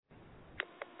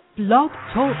Blog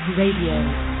Talk Radio.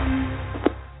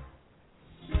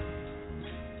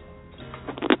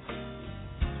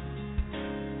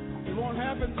 It won't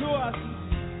happen to us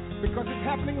because it's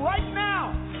happening right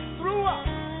now through us.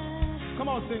 Come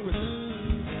on, sing with me.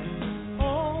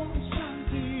 Om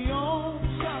Shanti, Om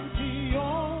Shanti,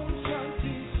 Om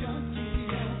Shanti, Shanti.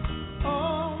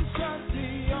 Om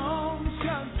Shanti, Om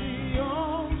Shanti,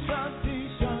 Om Shanti,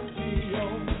 Shanti.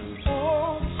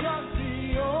 Om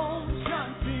Shanti, Om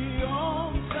Shanti,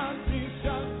 Om Shanti,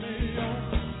 Shanti.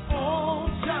 Om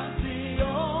Shanti,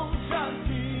 Om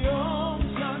Shanti, Om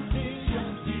Shanti,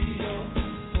 Shanti.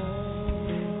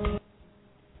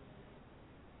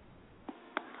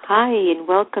 Hi, and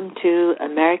welcome to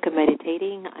America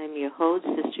Meditating. I'm your host,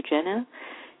 Sister Jenna.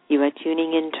 You are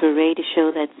tuning into a radio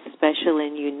show that's special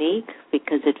and unique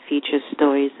because it features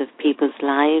stories of people's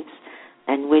lives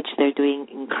and which they're doing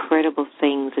incredible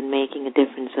things and making a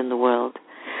difference in the world.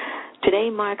 Today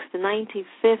marks the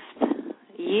 95th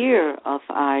year of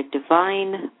our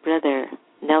divine brother,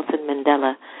 Nelson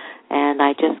Mandela, and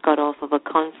I just got off of a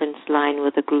conference line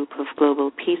with a group of global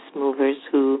peace movers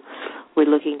who were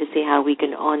looking to see how we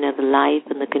can honor the life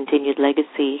and the continued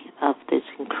legacy of this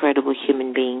incredible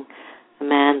human being, a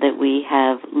man that we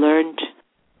have learned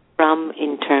from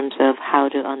in terms of how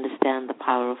to understand the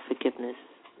power of forgiveness.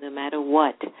 No matter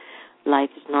what, life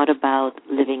is not about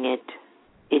living it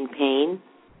in pain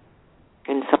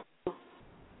and sorrow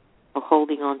or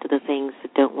holding on to the things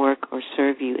that don't work or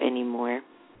serve you anymore.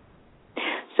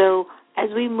 So as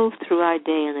we move through our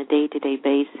day on a day-to-day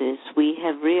basis, we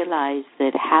have realized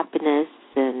that happiness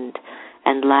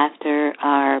and laughter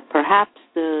are perhaps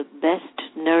the best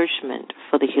nourishment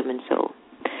for the human soul.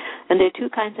 And there are two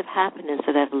kinds of happiness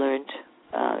that I've learned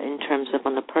in terms of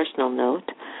on a personal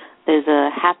note. There's a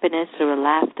happiness or a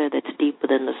laughter that's deep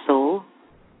within the soul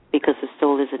because the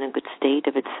soul is in a good state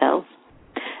of itself.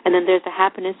 And then there's a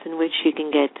happiness in which you can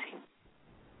get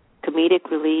comedic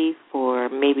relief, or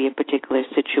maybe a particular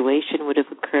situation would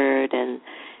have occurred and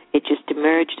it just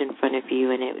emerged in front of you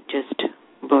and it just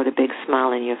brought a big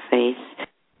smile in your face.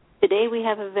 Today we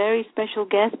have a very special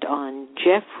guest on,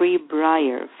 Jeffre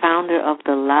Breyer, founder of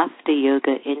the Laughter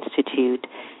Yoga Institute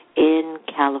in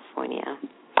California.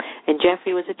 And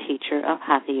Jeffre was a teacher of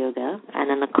Hatha Yoga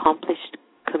and an accomplished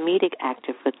comedic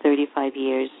actor for 35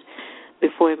 years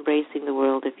before embracing the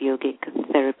world of yogic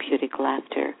therapeutic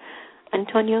laughter.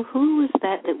 Antonio, who was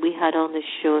that we had on the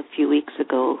show a few weeks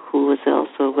ago who was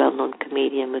also a well-known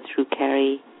comedian with Drew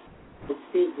Carey?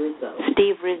 Steve Rizzo.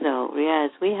 Steve Rizzo,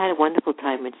 yes. We had a wonderful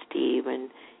time with Steve,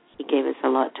 and he gave us a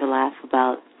lot to laugh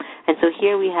about. And so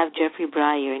here we have Jeffre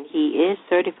Breyer, and he is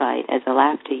certified as a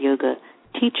laughter yoga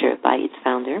teacher by its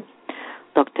founder,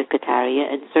 Dr.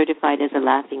 Kataria, and certified as a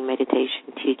laughing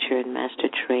meditation teacher and master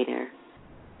trainer.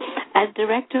 As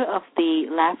director of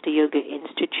the Laughter Yoga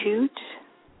Institute,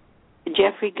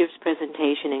 Jeffre gives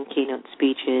presentation and keynote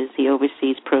speeches. He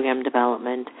oversees program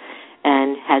development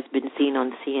and has been seen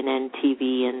on CNN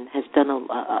TV and has done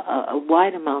a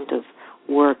wide amount of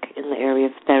work in the area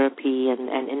of therapy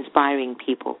and inspiring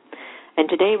people. And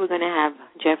today we're going to have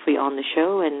Jeffre on the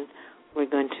show, and we're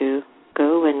going to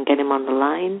go and get him on the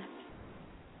line.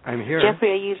 I'm here. Jeffre,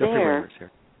 are you there?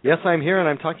 Here. Yes, I'm here, and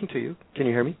I'm talking to you. Can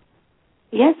you hear me?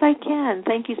 Yes, I can.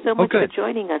 Thank you so much for good.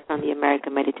 joining us on the America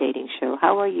Meditating Show.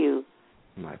 How are you?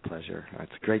 My pleasure.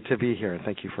 It's great to be here, and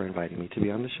thank you for inviting me to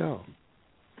be on the show.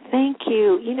 Thank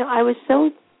you. You know, I was so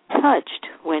touched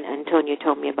when Antonio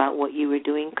told me about what you were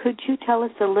doing. Could you tell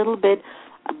us a little bit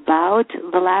about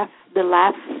the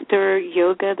laughter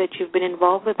yoga that you've been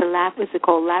involved with? Is it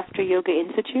called Laughter Yoga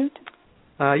Institute?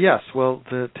 Yes. Well,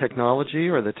 the technology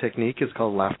or the technique is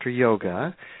called Laughter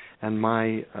Yoga, and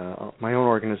my own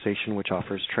organization, which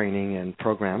offers training and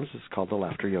programs, is called the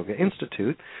Laughter Yoga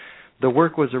Institute. The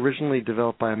work was originally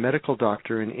developed by a medical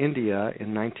doctor in India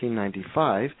in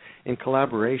 1995 in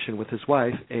collaboration with his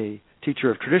wife, a teacher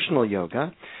of traditional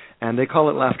yoga, and they call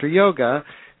it laughter yoga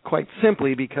quite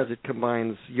simply because it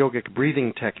combines yogic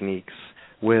breathing techniques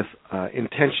with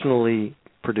intentionally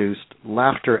produced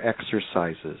laughter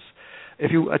exercises. If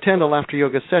you attend a laughter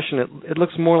yoga session, it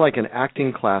looks more like an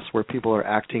acting class where people are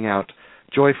acting out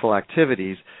joyful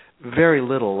activities, very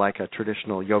little like a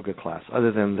traditional yoga class,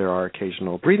 other than there are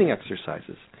occasional breathing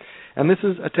exercises. And this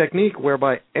is a technique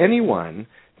whereby anyone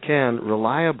can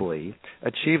reliably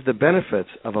achieve the benefits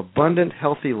of abundant,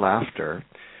 healthy laughter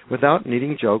without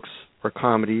needing jokes or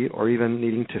comedy or even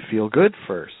needing to feel good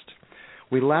first.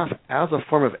 We laugh as a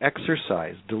form of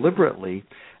exercise deliberately,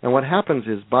 and what happens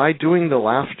is by doing the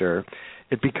laughter,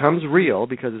 it becomes real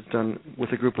because it's done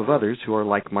with a group of others who are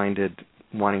like-minded,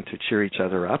 wanting to cheer each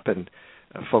other up and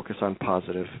focus on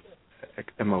positive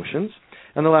emotions.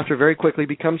 And the laughter very quickly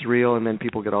becomes real, and then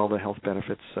people get all the health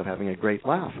benefits of having a great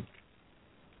laugh.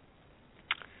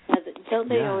 Don't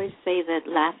they always say that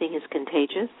laughing is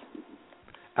contagious?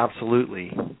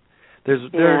 Absolutely. There's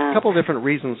a couple of different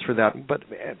reasons for that, but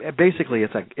basically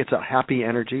it's a happy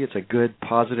energy, it's a good,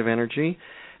 positive energy,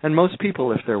 and most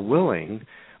people, if they're willing,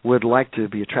 would like to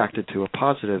be attracted to a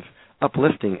positive,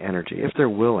 uplifting energy, if they're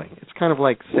willing. It's kind of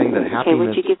like saying that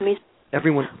happiness...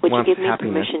 Everyone wants happiness. Would you give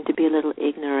me permission to be a little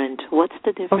ignorant? What's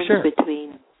the difference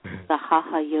between the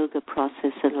Hatha Yoga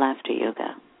process and laughter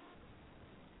yoga?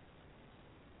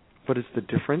 What is the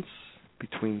difference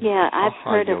between I've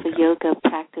heard of a yoga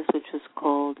practice which was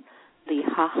called the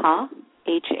Hatha,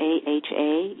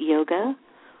 H-A-H-A yoga,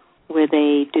 where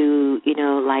they do,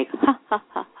 like ha, ha,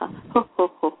 ha, ha, ho,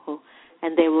 ho, ho, ho,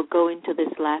 and they will go into this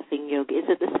laughing yoga. Is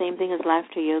it the same thing as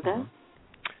laughter yoga?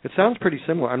 It sounds pretty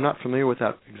similar. I'm not familiar with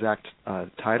that exact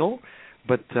title,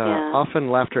 but often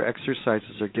laughter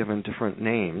exercises are given different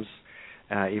names,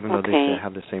 even though they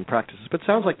have the same practices. But it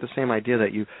sounds like the same idea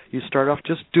that you start off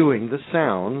just doing the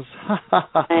sounds,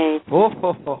 right. Oh,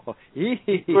 ho, ho, ho, and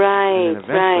then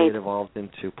eventually it evolves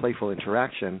into playful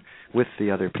interaction with the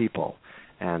other people.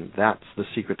 And that's the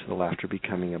secret to the laughter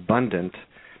becoming abundant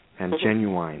and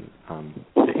genuine,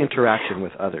 the interaction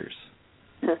with others.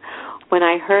 When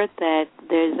I heard that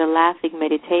there's a laughing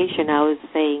meditation, I was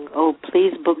saying,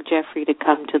 please book Jeffre to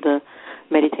come to the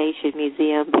Meditation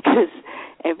Museum, because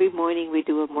every morning we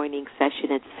do a morning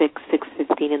session at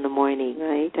 6:15 in the morning,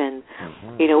 right? And,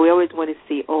 we always want to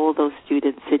see all those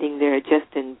students sitting there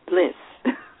just in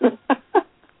bliss.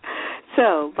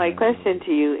 So my question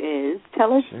to you is,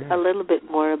 tell us a little bit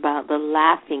more about the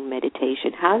laughing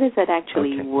meditation. How does that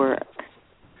actually work?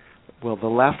 Well, the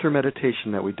laughter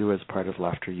meditation that we do as part of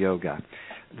laughter yoga,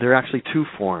 there are actually two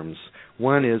forms.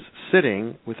 One is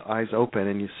sitting with eyes open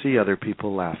and you see other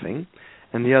people laughing,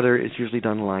 and the other is usually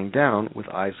done lying down with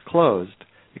eyes closed.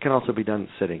 It can also be done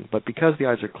sitting, but because the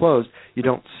eyes are closed, you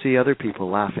don't see other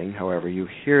people laughing. However, you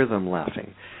hear them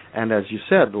laughing. And as you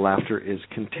said, the laughter is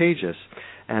contagious.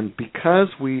 And because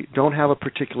we don't have a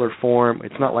particular form,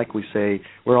 it's not like we say,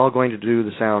 we're all going to do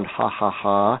the sound ha, ha,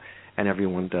 ha, and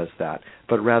everyone does that.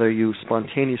 But rather you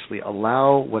spontaneously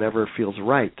allow whatever feels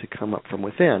right to come up from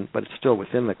within, but it's still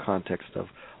within the context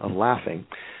of laughing.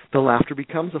 The laughter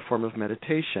becomes a form of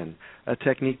meditation, a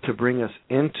technique to bring us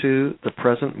into the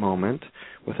present moment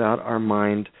without our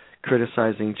mind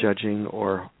criticizing, judging,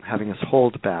 or having us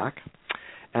hold back.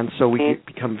 And so we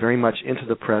become very much into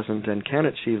the present and can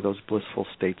achieve those blissful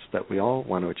states that we all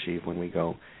want to achieve when we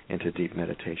go into deep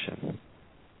meditation.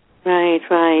 Right.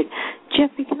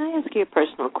 Jeffre, can I ask you a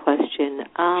personal question?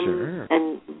 Sure.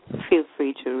 And feel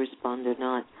free to respond or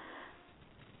not.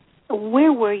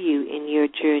 Where were you in your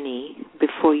journey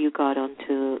before you got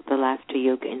onto the Laughter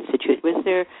Yoga Institute? Was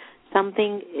there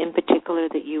something in particular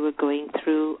that you were going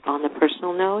through on a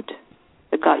personal note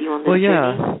that got you on this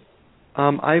journey?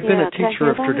 I've been a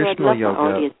teacher of traditional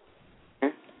yoga.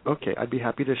 Okay, I'd be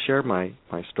happy to share my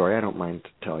story. I don't mind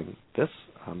telling this.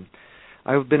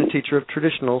 I've been a teacher of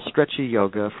traditional stretchy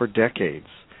yoga for decades,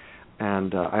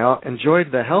 and I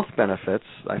enjoyed the health benefits.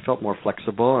 I felt more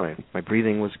flexible, and my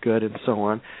breathing was good and so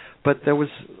on. But there was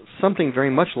something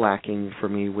very much lacking for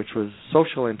me, which was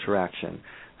social interaction,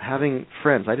 having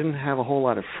friends. I didn't have a whole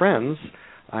lot of friends.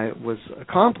 I was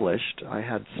accomplished. I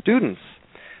had students,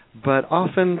 but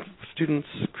often students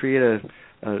create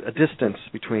a distance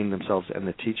between themselves and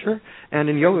the teacher. And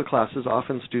in yoga classes,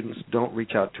 often students don't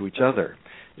reach out to each other.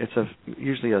 It's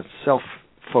usually a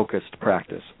self-focused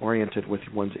practice, oriented with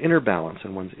one's inner balance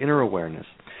and one's inner awareness.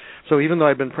 So even though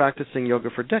I've been practicing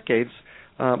yoga for decades,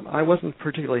 I wasn't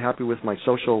particularly happy with my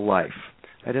social life.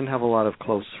 I didn't have a lot of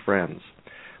close friends.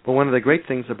 But one of the great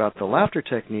things about the laughter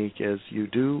technique is you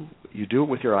do it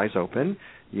with your eyes open.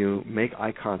 You make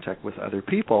eye contact with other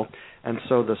people, and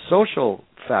so the social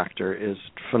factor is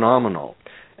phenomenal.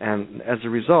 And as a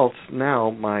result,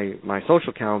 now my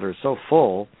social calendar is so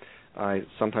full, I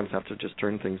sometimes have to just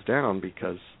turn things down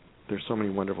because there's so many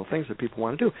wonderful things that people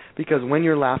want to do. Because when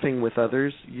you're laughing with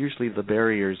others, usually the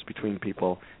barriers between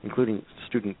people, including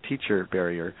student-teacher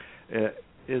barrier,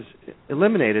 is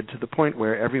eliminated to the point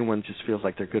where everyone just feels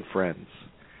like they're good friends.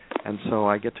 And so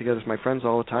I get together with my friends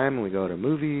all the time, and we go to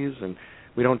movies, and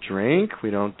we don't drink,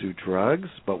 we don't do drugs,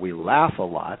 but we laugh a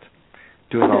lot,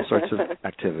 doing all sorts of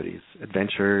activities,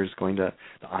 adventures, going to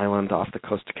the island off the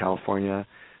coast of California,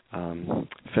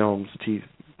 films,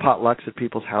 potlucks at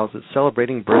people's houses,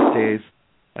 celebrating birthdays.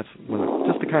 That's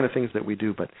just the kind of things that we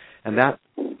do. And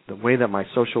the way that my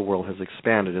social world has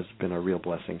expanded has been a real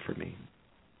blessing for me.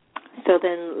 So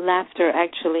then laughter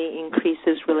actually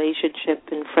increases relationship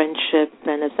and friendship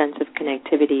and a sense of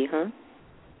connectivity, huh?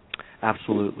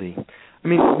 Absolutely. I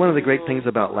mean, one of the great things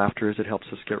about laughter is it helps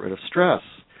us get rid of stress.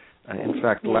 In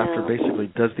fact, laughter basically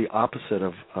does the opposite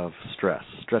of stress.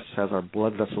 Stress has our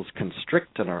blood vessels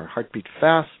constrict and our heart beat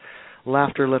fast.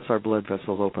 Laughter lets our blood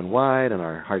vessels open wide and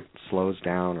our heart slows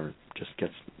down or just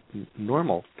gets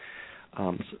normal.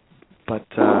 But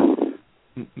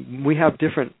we have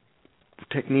different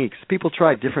techniques. People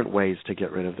try different ways to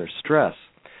get rid of their stress,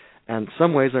 and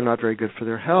some ways are not very good for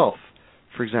their health.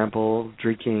 For example,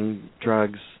 drinking,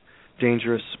 drugs,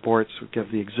 dangerous sports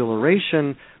give the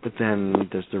exhilaration, but then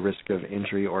there's the risk of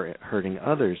injury or hurting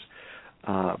others.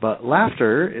 But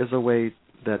laughter is a way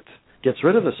that gets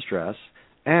rid of the stress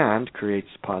and creates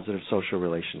positive social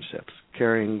relationships,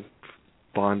 caring,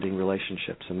 bonding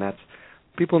relationships, and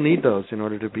people need those in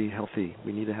order to be healthy.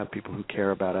 We need to have people who care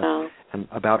about us and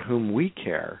about whom we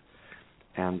care.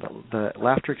 And the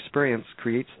laughter experience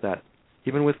creates that,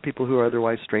 even with people who are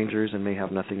otherwise strangers and may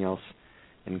have nothing else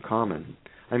in common.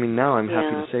 I mean, now I'm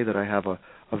happy to say that I have a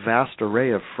vast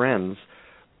array of friends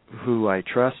who I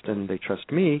trust and they trust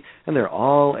me, and they're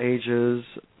all ages,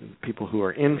 people who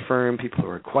are infirm, people who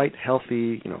are quite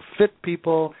healthy, fit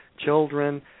people,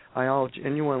 children. I all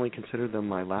genuinely consider them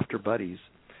my laughter buddies,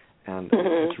 and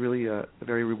it's really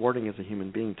very rewarding as a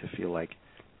human being to feel like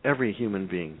every human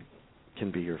being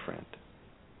can be your friend.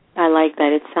 I like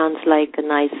that. It sounds like a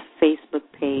nice Facebook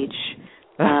page.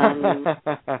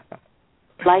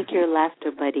 Like your laughter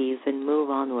buddies and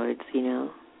move onwards,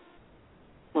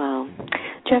 Wow.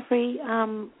 Jeffre,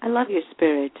 I love your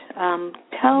spirit.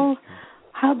 How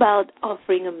about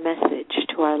offering a message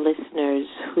to our listeners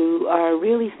who are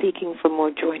really seeking for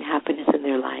more joy and happiness in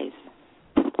their lives?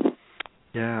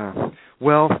 Yeah.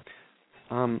 Well,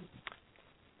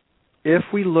 if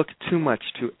we look too much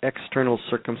to external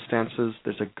circumstances,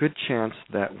 there's a good chance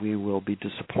that we will be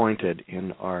disappointed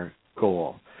in our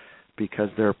goal, because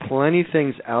there are plenty of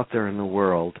things out there in the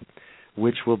world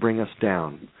which will bring us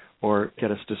down or get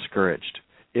us discouraged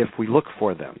if we look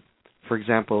for them. For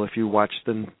example, if you watch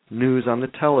the news on the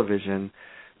television,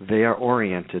 they are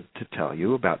oriented to tell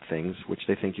you about things which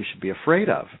they think you should be afraid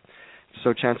of.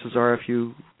 So chances are, if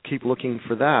you keep looking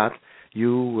for that,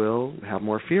 you will have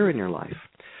more fear in your life.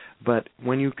 But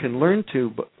when you can learn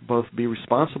to both be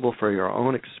responsible for your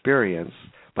own experience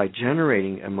by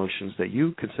generating emotions that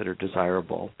you consider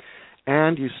desirable,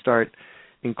 and you start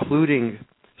including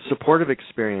supportive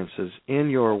experiences in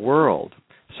your world,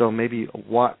 so maybe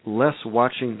less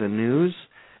watching the news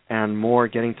and more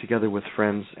getting together with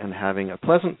friends and having a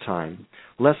pleasant time,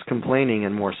 less complaining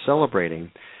and more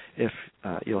celebrating. If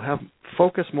you'll have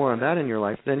focus more on that in your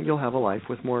life, then you'll have a life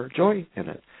with more joy in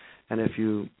it. And if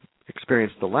you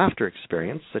experience the laughter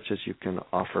experience, such as you can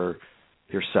offer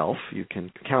yourself, you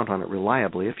can count on it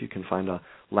reliably if you can find a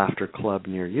laughter club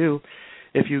near you.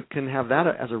 If you can have that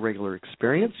as a regular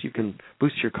experience, you can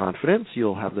boost your confidence.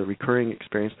 You'll have the recurring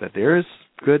experience that there is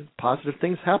good, positive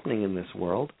things happening in this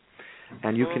world.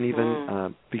 And you can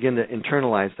even begin to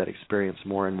internalize that experience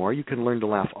more and more. You can learn to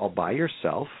laugh all by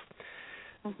yourself.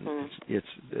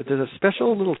 There's a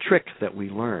special little trick that we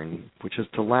learn, which is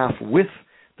to laugh with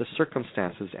the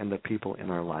circumstances and the people in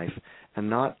our life and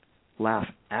not laugh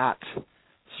at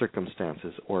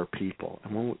circumstances or people.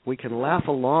 And when we can laugh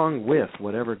along with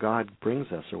whatever God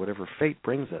brings us or whatever fate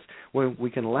brings us, when we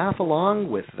can laugh along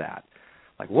with that,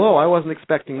 like, whoa, I wasn't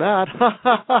expecting that.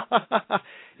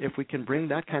 If we can bring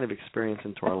that kind of experience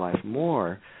into our life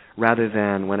more, rather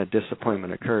than when a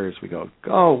disappointment occurs, we go,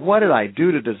 oh, what did I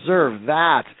do to deserve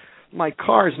that? My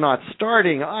car's not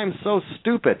starting. I'm so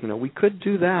stupid. We could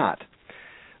do that.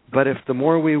 But if the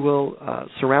more we will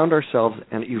surround ourselves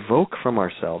and evoke from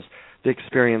ourselves the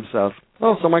experience of,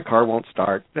 oh, so my car won't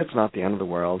start. It's not the end of the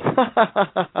world.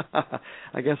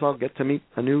 I guess I'll get to meet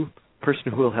a new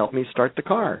person who will help me start the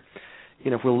car.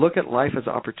 If we'll look at life as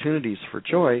opportunities for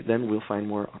joy, then we'll find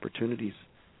more opportunities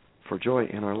for joy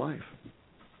in our life.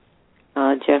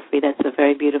 Jeffre, that's a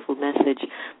very beautiful message.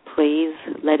 Please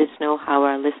let us know how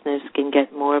our listeners can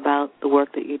get more about the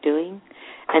work that you're doing.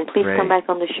 And please come back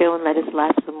on the show and let us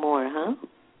laugh some more, huh?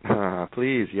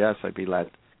 Please, yes, I'd be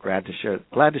glad to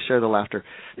share the laughter.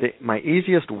 My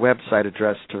easiest website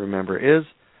address to remember is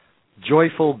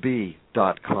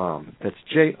joyfulbee.com. That's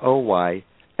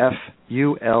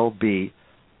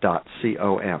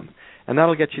JOYFULB.com. And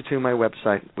that'll get you to my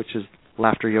website, which is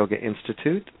Laughter Yoga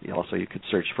Institute. Also, you could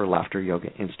search for Laughter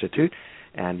Yoga Institute,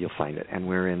 and you'll find it. And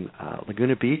we're in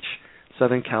Laguna Beach,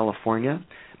 Southern California.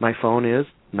 My phone is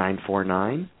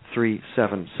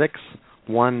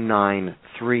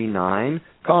 949-376-1939.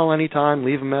 Call anytime,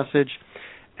 leave a message,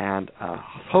 And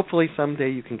hopefully someday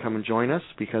you can come and join us,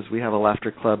 because we have a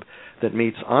laughter club that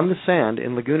meets on the sand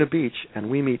in Laguna Beach,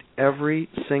 and we meet every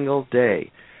single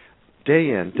day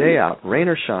in, day out, rain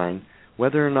or shine.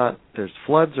 Whether or not there's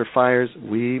floods or fires,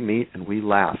 we meet and we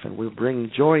laugh, and we'll bring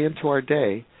joy into our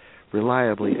day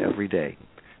reliably every day.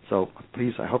 So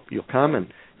please, I hope you'll come,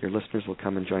 and your listeners will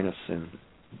come and join us soon.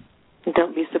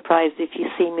 Don't be surprised if you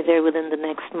see me there within the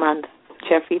next month.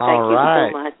 Jeffrey, thank All you right.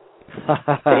 so much.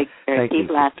 Take care. Thank Keep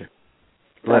you, laughing.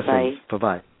 Blessings.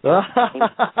 Bye-bye. Oh.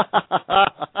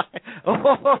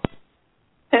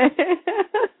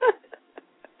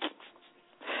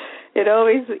 It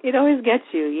always gets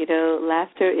you. You know,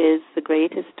 laughter is the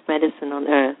greatest medicine on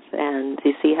earth, and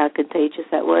you see how contagious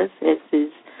that was? His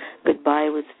goodbye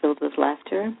was filled with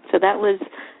laughter. So that was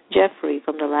Jeffre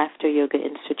from the Laughter Yoga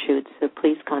Institute, so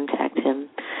please contact him.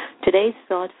 Today's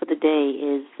thought for the day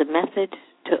is the method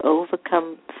to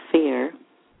overcome fear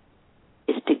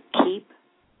is to keep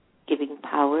giving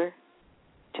power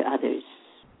to others.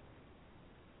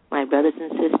 My brothers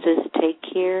and sisters, take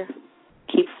care,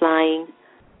 keep flying,